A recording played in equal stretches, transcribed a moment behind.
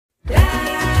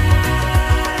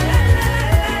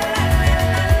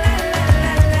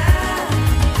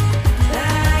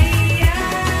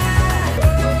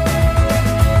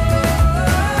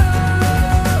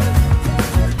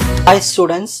Hi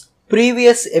students,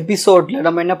 previous episode la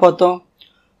நம்ம என்ன பார்த்தோம்?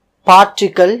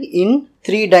 Particle in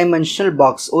 3-dimensional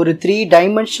box. ஒரு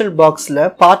 3-dimensional boxல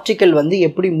particle வந்து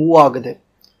எப்படி மூவ் ஆகுது?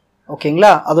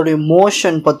 ஓகேங்களா? அதோட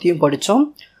motion பத்தியும் படிச்சோம்.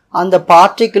 அந்த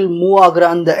particle மூவ் ஆகுற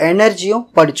அந்த எனர்ஜியும்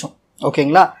படிச்சோம்.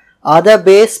 ஓகேங்களா? அத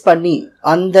பேஸ் பண்ணி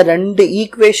அந்த ரெண்டு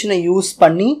ஈக்குவேஷனை யூஸ்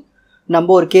பண்ணி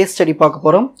நம்ம ஒரு கேஸ் ஸ்டடி பார்க்க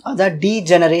போறோம். அதான்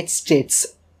degenerate states.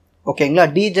 ஓகேங்களா?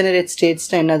 degenerate states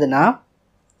என்னதுன்னா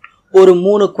ஒரு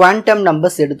மூணு குவாண்டம்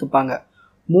நம்பர்ஸ் எடுத்துப்பாங்க.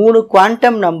 மூணு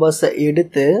குவாண்டம் நம்பர்ஸை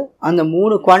எடுத்து அந்த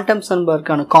மூணு குவாண்டம்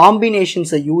நம்பருக்கான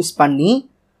காம்பினேஷன்ஸை யூஸ் பண்ணி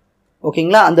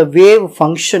ஓகேங்களா அந்த வேவ்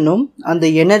ஃபங்க்ஷனும் அந்த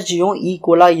எனர்ஜியும்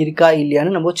ஈக்குவலாக இருக்கா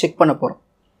இல்லையான்னு நம்ம செக் பண்ண போகிறோம்.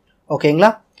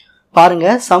 ஓகேங்களா? பாருங்க,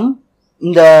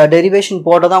 இந்த டெரிவேஷன்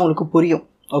போட்டால் தான் உங்களுக்கு புரியும்.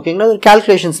 ஓகேங்களா? ஒரு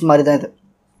கால்குலேஷன்ஸ் மாதிரி தான் இது.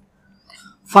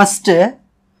 ஃபஸ்ட்டு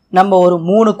நம்ம ஒரு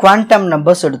மூணு குவாண்டம்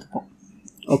நம்பர்ஸ் எடுத்துப்போம்.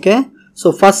 Okay, so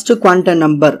first quantum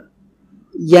number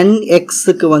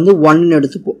nxக்கு வந்து 1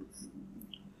 எடுத்துப்போம்,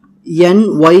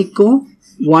 nyக்கும்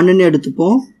 1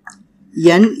 எடுத்துப்போம்,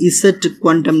 nz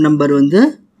குவாண்டம் நம்பர் வந்து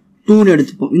 2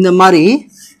 எடுத்துப்போம். இந்த மாதிரி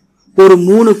ஒரு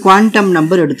மூணு குவாண்டம்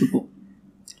நம்பர் எடுத்துப்போம்.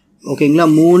 ஓகேங்களா?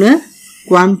 மூணு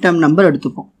குவாண்டம் நம்பர்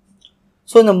எடுத்துப்போம்.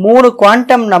 ஸோ இந்த மூணு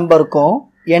குவாண்டம் நம்பருக்கும்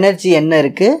எனர்ஜி என்ன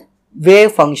இருக்கு,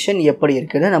 வேவ் ஃபங்க்ஷன் எப்படி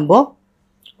இருக்குன்னு நம்ம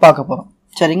பார்க்க போறோம்.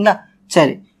 சரிங்களா?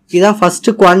 சரி, இதான்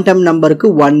ஃபர்ஸ்ட் குவாண்டம் நம்பருக்கு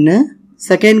 1,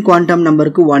 செகண்ட் குவாண்டம்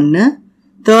நம்பருக்கு 1,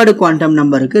 தேர்டு குவாண்டம்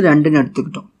நம்பருக்கு 2ன்னு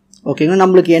எடுத்துக்கிட்டோம். ஓகேங்களா?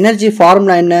 நம்மளுக்கு எனர்ஜி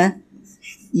ஃபார்முலா என்ன?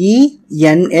 E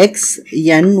nx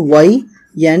ny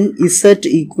nz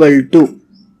equal to,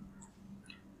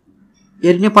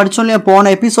 ஏற்கனவே படித்தோம் இல்லையா,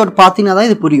 போன எபிசோட் பார்த்தீங்கன்னா தான்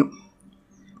இது புரியும்.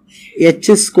 h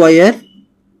square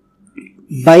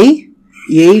by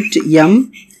 8m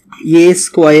a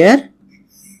square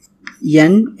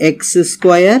nx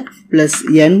square plus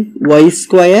ny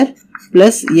square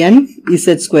plus nz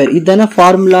square. இதுதான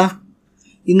ஃபார்முலா.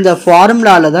 இந்த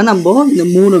ஃபார்முலால தான் நம்ம இந்த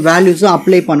மூணு வேல்யூஸும்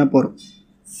அப்ளை பண்ண போகிறோம்.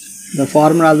 இந்த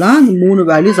ஃபார்முலா தான் இந்த மூணு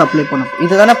வேல்யூஸ் அப்ளை பண்ண போகிறோம்.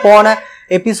 இதுதானே போன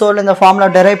எபிசோடில் இந்த ஃபார்முலா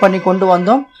டெரைவ் பண்ணி கொண்டு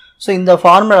வந்தோம். ஸோ இந்த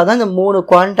ஃபார்முலா தான் இந்த மூணு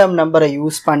குவாண்டம் நம்பரை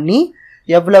யூஸ் பண்ணி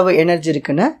எவ்வளவு எனர்ஜி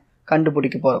இருக்குன்னு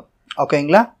கண்டுபிடிக்க போகிறோம்.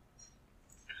 ஓகேங்களா?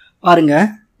 பாருங்க,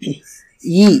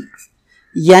 E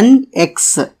nx.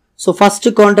 So first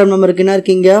quantum நம்பருக்கு என்ன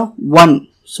இருக்கீங்க? 1.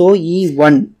 So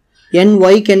E1.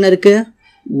 nyக்கு என்ன இருக்கு?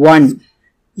 1.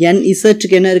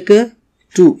 nzக்கு என்ன இருக்கு?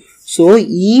 2. ஸோ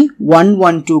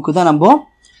E112க்கு தான் நம்ம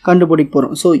கண்டுபிடிக்க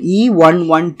போகிறோம். So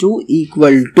E112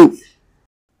 equal to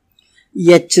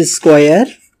h square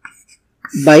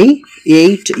by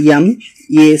 8m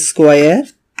a square.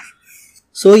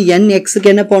 So nxக்கு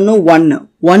என்ன பண்ணணும்? 1.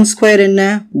 1 ஸ்கொயர் என்ன?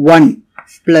 1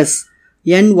 பிளஸ்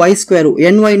ny ஸ்கொயர்.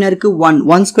 ny என்ன இருக்கு? 1.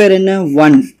 1 ஸ்கொயர் என்ன?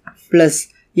 1 பிளஸ்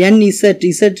nz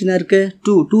என்ன இருக்கு?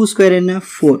 2. 2 ஸ்கொயர் என்ன?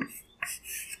 4.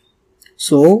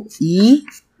 So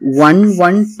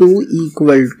E112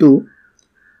 equal to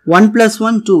 1 plus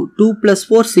 1 2, 2 plus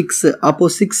 4 6. அப்போ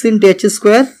 6 into h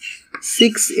square,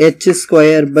 6h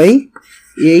square by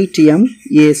 8m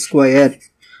a square.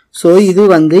 So இது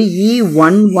வந்து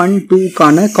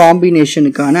E112க்கான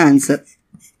காம்பினேஷனுக்கான ஆன்சர்.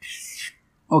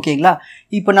 ஓகேங்களா?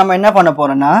 இப்போ நம்ம என்ன பண்ண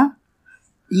போறோம்னா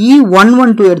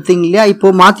E112 எடுத்தீங்க இல்லையா, இப்போ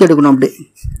மாற்றி எடுக்கணும். அப்படியே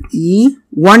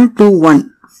E121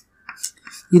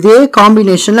 இதே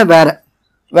காம்பினேஷனில்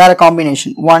வேற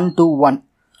காம்பினேஷன் 121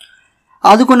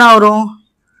 அதுக்கு என்ன வரும்?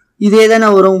 இதே தானே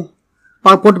வரும்.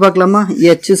 போட்டு பார்க்கலாமா?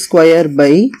 h square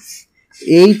by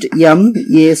 8m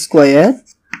a square.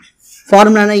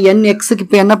 Formula nxக்கு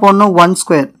இப்போ என்ன பண்ணணும்? 1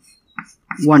 ஸ்கொயர்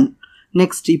 1.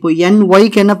 நெக்ஸ்ட் இப்போ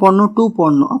nyக்கு என்ன பண்ணணும்? 2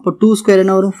 போடணும். அப்போ 2 ஸ்கொயர்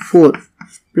என்ன வரும்? 4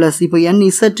 ப்ளஸ் இப்போ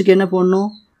nzக்கு என்ன போடணும்?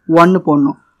 1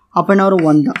 போடணும். அப்போ என்ன வரும்?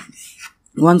 1 தான்.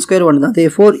 1 ஸ்கொயர் 1 தான்.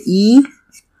 தேர்ஃபோர்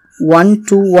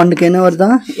E121க்கு என்ன வருதா?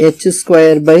 h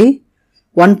square by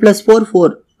 1 + 4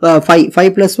 4 5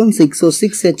 5 + 1 6. So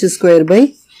 6h square by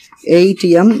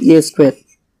 8m a square.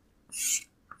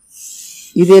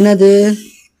 இது என்னது?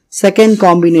 Second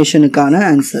காம்பினேஷனுக்கான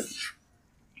answer.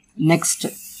 நெக்ஸ்ட்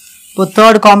இப்போ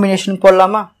தேர்ட் காம்பினேஷன்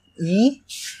போடலாமா?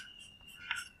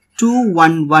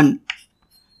 E211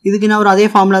 இதுக்கு என்ன வரும்? அதே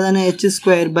ஃபார்முலா தானே, h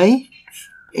square by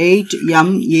 8m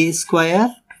a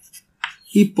square.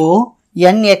 இப்போ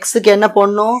nxக்கு என்ன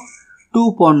போடணும்? 2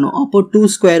 போடணும். அப்போ 2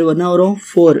 ஸ்கொயர் என்ன வரும்?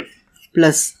 4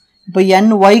 ப்ளஸ் இப்போ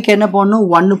nyக்கு என்ன போடணும்?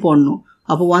 1 போடணும்.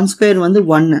 அப்போ 1 ஸ்கொயர் வந்து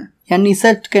 1.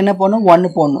 nzக்கு என்ன போடணும்? 1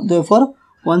 போடணும். Therefore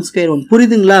 1 square 1.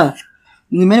 புரியுதுங்களா?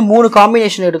 இந்தமாரி மூணு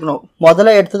காம்பினேஷன் எடுக்கணும்.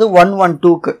 முதல்ல எடுத்தது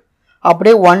 112க்கு,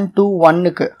 அப்படியே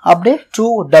 121க்கு, அப்படியே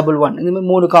 211. இந்த மாதிரி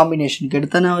மூணு காம்பினேஷனுக்கு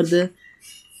எடுத்தானே வருது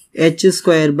h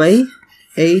square by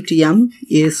 8m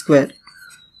a square.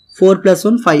 4 plus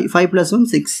 1 5, 5 plus 1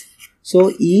 6. So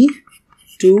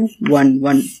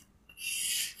E211.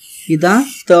 இதான்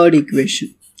third equation.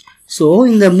 So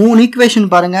இந்த மூணு equation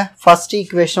பாருங்க, first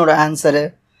equation ஓட answer,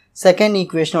 second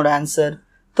equation ஓட answer,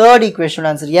 third equation ஓட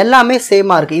answer எல்லாமே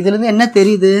சேமா இருக்கு. இதுல இருந்து என்ன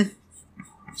தெரியுது?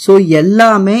 So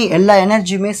எல்லாமே எல்லா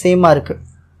எனர்ஜியுமே சேமா இருக்கு.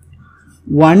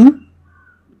 1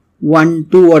 1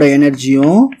 2 ஓட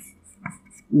எனர்ஜியும்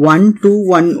 1 2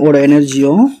 1 ஓட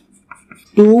எனர்ஜியும்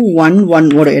 2 1 1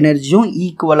 ஓட எனர்ஜியும்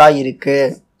ஈக்குவலா இருக்கு.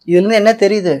 இதுல இருந்து என்ன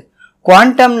தெரியுது?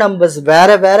 குவாண்டம் நம்பர்ஸ் வேற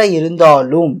வேற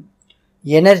இருந்தாலும்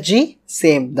எனர்ஜி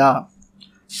சேம் தான்.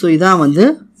 ஸோ இதான் வந்து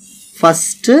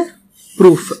ஃபர்ஸ்ட்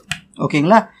ப்ரூஃப்.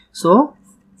 ஓகேங்களா? So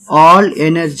all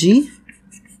energy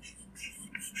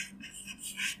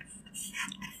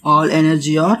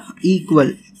or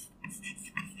equal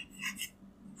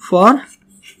for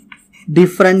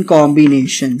different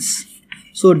combinations.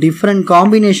 So different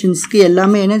காம்பினேஷன்ஸ்க்கு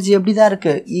எல்லாமே எனர்ஜி எப்படி தான்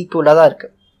இருக்கு? ஈக்குவலாக தான் இருக்கு.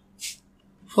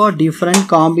 For different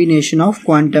combination of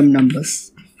quantum numbers.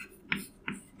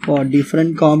 For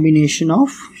different combination of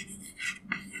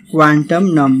quantum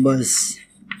numbers.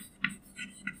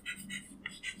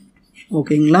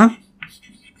 ஓகேங்களா?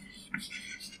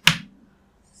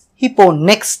 இப்போ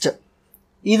நெக்ஸ்ட்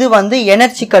இது வந்து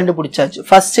எனர்ஜி கண்டுபிடிச்சாச்சு.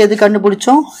 ஃபர்ஸ்ட் எது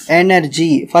கண்டுபிடிச்சோம்?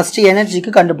 எனர்ஜி. ஃபர்ஸ்ட்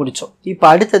எனர்ஜிக்கு கண்டுபிடிச்சோம். இப்போ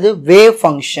அடுத்தது வேவ்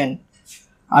ஃபங்க்ஷன்.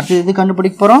 அடுத்தது எது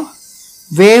கண்டுபிடிக்க போறோம்?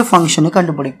 வேவ் ஃபங்க்ஷனை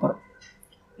கண்டுபிடிக்க போறோம்.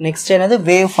 நெக்ஸ்ட் என்னது?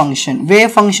 Wave function.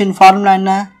 Wave function formula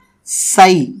என்ன?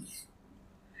 psi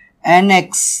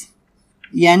nx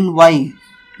ny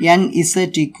nz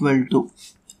equal to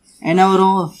என்ன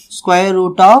வரும்? Square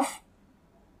root of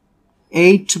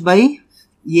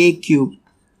 8/a cube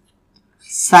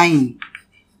sin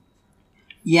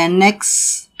nx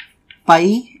pi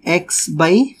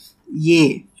x/a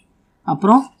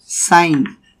அப்புறம் sin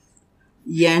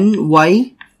ny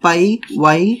pi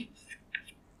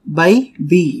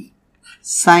y/b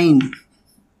sin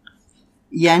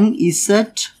nz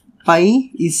pi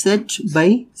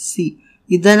z/c.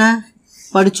 இதன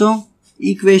படிச்சோம்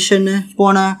ஈக்குவேஷன்.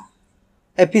 போன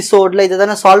எபிசோட்ல இதை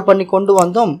தானே சால்வ் பண்ணி கொண்டு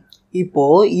வந்தோம். இப்போ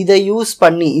இதை யூஸ்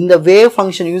பண்ணி, இந்த வேவ்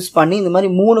ஃபங்க்ஷன் யூஸ் பண்ணி இந்த மாதிரி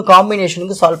மூணு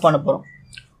காம்பினேஷனுக்கு சால்வ் பண்ண போறோம்.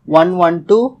 1 1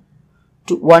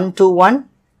 2 1 2 1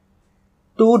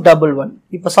 2 1 1.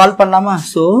 இப்போ சால்வ் பண்ணலாமா?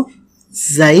 ஸோ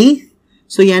xi,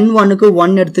 ஸோ n1க்கு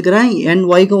 1 எடுத்துக்கிறேன்,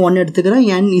 nyக்கு 1 எடுத்துக்கிறேன்,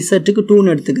 nzக்கு 2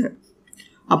 எடுத்துக்கிறேன்.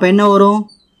 அப்போ என்ன வரும்?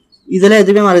 இதில்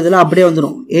எதுவுமே வர, இதில் அப்படியே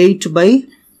வந்துடும்.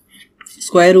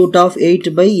 8/square root of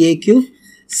 8/a cube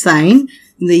sin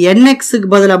இந்த nxக்கு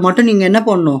பதிலாக மட்டும் நீங்கள் என்ன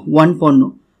பண்ணணும்? 1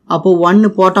 போடணும். அப்போ 1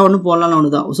 போட்டால் 1 போடலாம்,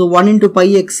 ஒன்று தான். So 1 into pi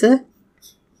x/a.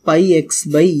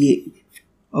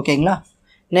 ஓகேங்களா?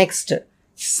 Next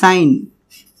sin.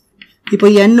 இப்போ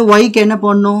nyக்கு என்ன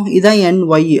பண்ணணும்? இதான்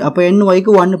ny. அப்போ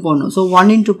nyக்கு 1 போடணும். So 1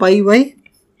 into pi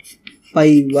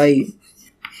y.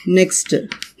 Next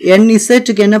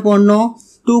nzக்கு என்ன பண்ணணும்?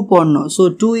 2 போடணும். So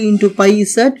 2 into pi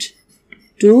z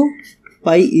 2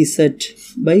 pi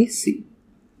z/c.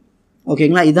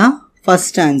 ஓகேங்களா? இதான்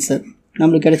ஃபர்ஸ்ட் ஆன்சர்,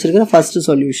 நம்மளுக்கு கிடைச்சிருக்கிற ஃபர்ஸ்ட்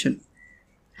சொல்யூஷன்.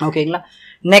 ஓகேங்களா?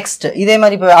 நெக்ஸ்ட் இதே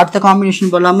மாதிரி இப்போ அடுத்த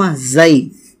காம்பினேஷன் போடலாமா? xi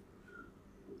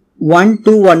 1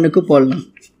 2 1க்கு போடலாம்.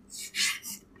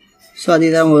 ஸோ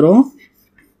அதுதான் வரும்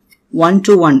 1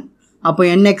 to 1. அப்போ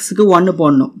nxக்கு 1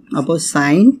 போடணும். அப்போ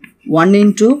sin 1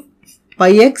 into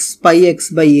pi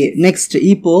x/a. Next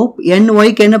இப்போ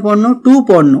nyக்கு என்ன போடணும்? 2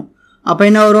 போடணும். அப்போ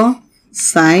என்ன வரும்?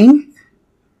 sin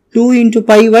 2 into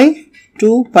pi y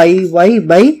 2 pi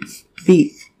y/b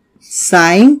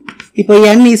sin. இப்போ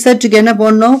nzக்கு என்ன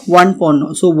போடணும்? 1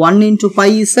 போடணும். So 1 into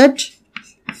pi z/c.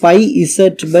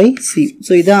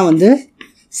 So இதான் வந்து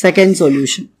செகண்ட்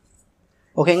சொல்யூஷன்.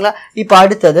 ஓகேங்களா? இப்போ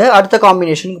அடுத்த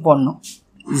காம்பினேஷனுக்கு போடணும்.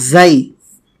 xi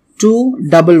 2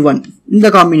 1 1 இந்த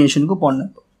காம்பினேஷனுக்கு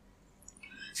போடணும்.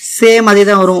 சேம் அதே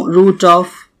தான் வரும், ரூட்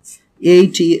ஆஃப்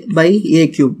 8/a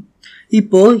cube.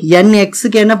 இப்போ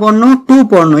nxக்கு என்ன போடணும்? 2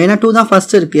 போடணும். ஏன்னா 2 தான்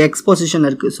ஃபர்ஸ்ட் இருக்கு, எக்ஸ் பொசிஷன்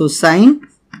இருக்கு. So sin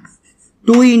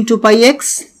 2 into pi x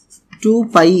 2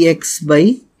 pi x/a.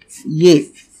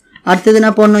 அடுத்தது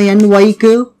என்ன போடணும்?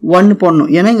 nyக்கு 1 போடணும்.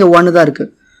 ஏன்னா இங்க 1 தான் இருக்கு.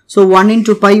 So 1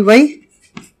 into pi y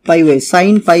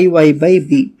sin pi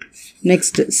y/b.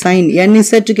 Next sin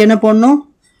nzக்கு என்ன போடணும்?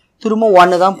 திரும்ப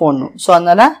 1 தான் போடணும். ஸோ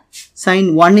அதனால sin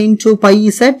 1 into pi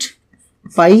z/c.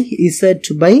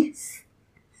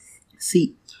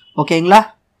 ஓகேங்களா?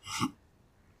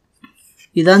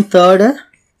 இதுதான் தேர்ட்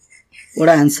ஓட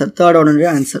ஆன்சர்.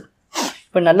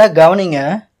 இப்போ நல்லா கவனிங்க.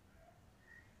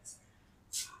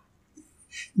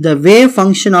 The wave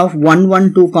function of 1 1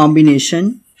 2 combination,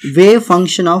 wave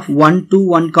function of 1 2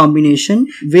 1 combination,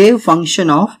 wave function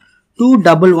of 2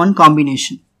 1 1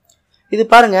 combination. இது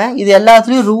பாருங்க, இது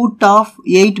எல்லாத்துலயும் ரூட் ஆஃப்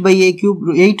 8/a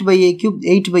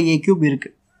cube இருக்கு.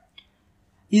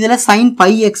 இதில் sin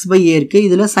pi x by a இருக்குது,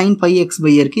 இதில் sin pi x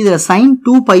by a இருக்குது, இதில் sin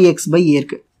 2 pi x by a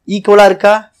இருக்குது. ஈக்குவலாக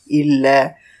இருக்கா? இல்லை.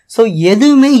 ஸோ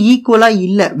எதுவுமே ஈக்குவலாக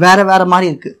இல்லை, வேறு வேறு மாதிரி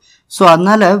இருக்குது. ஸோ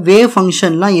அதனால் வேவ்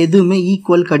ஃபங்க்ஷன்லாம் எதுவுமே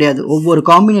ஈக்குவல் கிடையாது. ஒவ்வொரு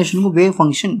காம்பினேஷனுக்கும் வேவ்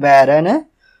ஃபங்க்ஷன் வேறேன்னு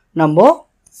நம்ம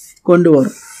கொண்டு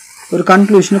வரும், ஒரு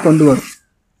கன்க்ளூஷனு கொண்டு வரும்.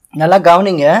 நல்லா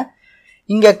கவனிங்க,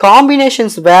 இங்கே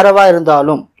காம்பினேஷன்ஸ் வேறவா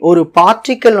இருந்தாலும், ஒரு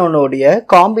பார்ட்டிக்கலோடைய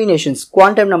காம்பினேஷன்ஸ்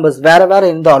குவாண்டம் நம்பர்ஸ் வேற வேற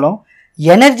இருந்தாலும்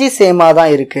எனர்ஜி சேமாக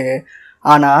தான் இருக்குது,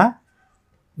 ஆனால்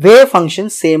வேவ்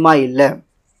ஃபங்க்ஷன் சேமாக இல்லை.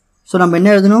 ஸோ நம்ம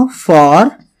என்ன எழுதணும்? For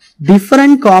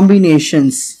different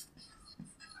combinations,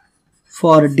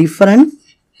 for different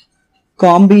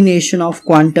combination of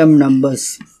quantum numbers,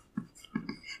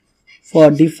 for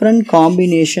different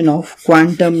combination of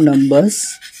quantum numbers,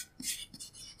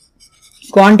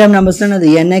 quantum numbers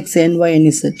அது nx ny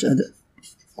nz, அது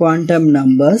quantum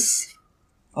numbers.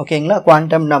 ஓகேங்களா?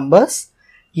 quantum numbers,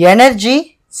 energy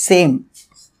same,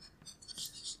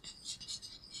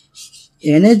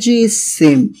 energy is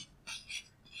same,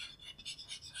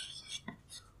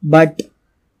 but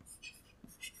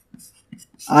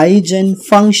eigen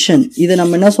function, இதை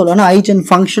நம்ம என்ன சொல்லலாம்னா eigen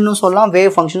function சொல்லலாம்,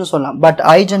 wave function சொல்லலாம், but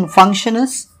eigen function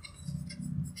is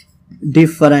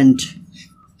different.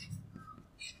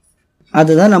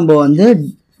 அதுதான் நம்ம வந்து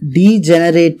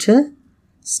degenerate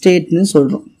stateன்னு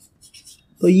சொல்றோம்.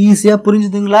 இப்போ ஈஸியாக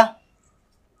புரிஞ்சுதுங்களா?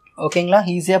 ஓகேங்களா?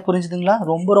 ஈஸியாக புரிஞ்சுதுங்களா?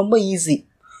 ரொம்ப ரொம்ப ஈஸி.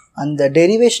 அந்த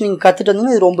டெரிவேஷன் நீங்கள் கற்றுட்டு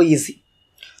வந்தீங்கன்னா இது ரொம்ப ஈஸி.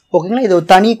 ஓகேங்களா? இது ஒரு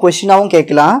தனி கொஸ்டினாகவும்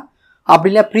கேட்கலாம், அப்படி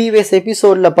இல்லை ப்ரீவியஸ்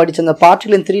எபிசோடில் படித்த அந்த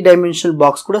பார்ட்டிகல் இன் 3 dimensional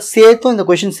பாக்ஸ் கூட சேர்த்தும் இந்த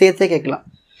கொஷின் சேர்த்தே கேட்கலாம்.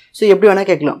 ஸோ எப்படி வேணால்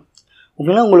கேட்கலாம்.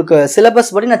 ஓகேங்களா? உங்களுக்கு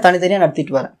சிலபஸ் படி நான் தனித்தனியாக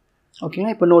நடத்திட்டு வரேன்.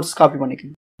 ஓகேங்களா? இப்போ நோட்ஸ் காப்பி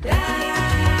பண்ணிக்கணும்.